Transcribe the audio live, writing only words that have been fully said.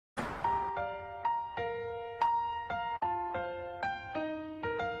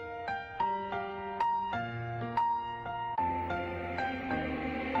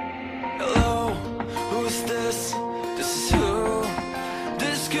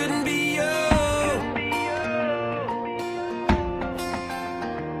couldn't be you.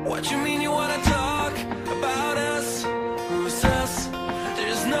 What you mean you wanna talk about us? Who's us?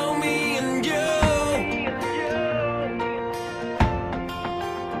 There's no me and you.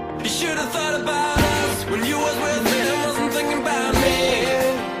 You should've thought about us when you was with him, wasn't thinking about me.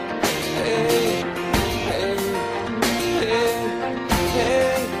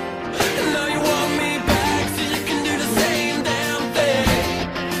 And now you want me back so you can do the same damn thing.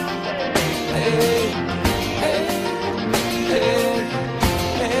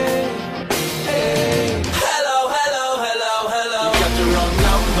 Hello, hello, hello, hello. You got the wrong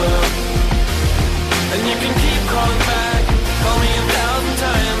number, and you can keep calling back. Call me 1,000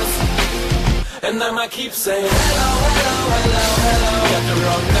 times, and I might keep saying hello, hello, hello, hello. You got the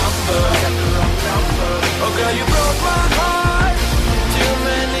wrong number, oh girl, you broke my heart too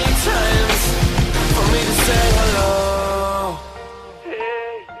many times for me to say hello.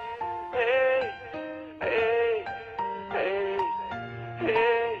 Hey, hey, hey, hey,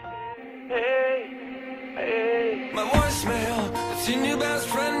 hey, hey, hey. My voicemail, it's your new best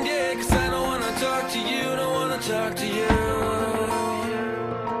friend, yeah. 'Cause I don't wanna talk to you, don't wanna talk to you.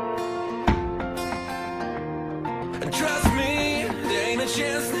 And trust me, there ain't a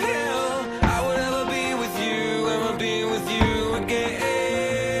chance in hell I would ever be with you, ever be with you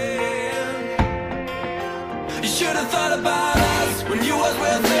again. You should've thought about us when you was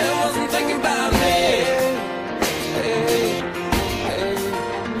with him, wasn't thinking about me.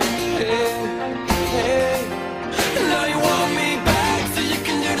 And now you want me back so you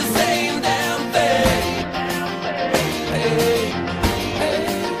can do the same damn thing.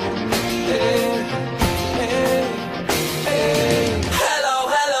 Hello,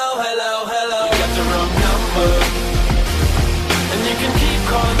 hello, hello, hello. You got the wrong number, and you can keep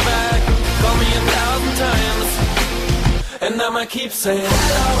calling back. Call me 1,000 times, and I might keep saying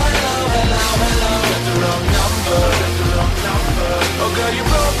hello, hello, hello, hello. You got the wrong number, oh girl, you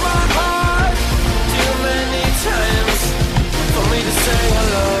broke my heart too many times for me to say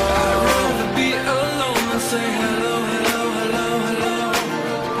hello. I'd rather be alone than say hello, hello, hello, hello.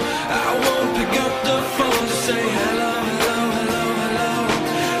 I won't pick up the phone to say hello, hello, hello, hello.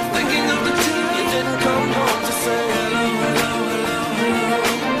 Thinking of the time you didn't come home to say hello, hello, hello, hello.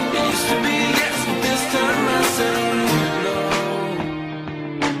 It used to be yes, but this time I say no.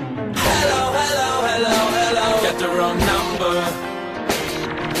 Hello, hello, hello, hello. Got the wrong number,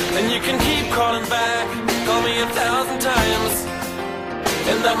 and you can keep calling back. Call me 1,000 times,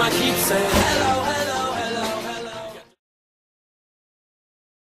 and I might keep saying hello, hello.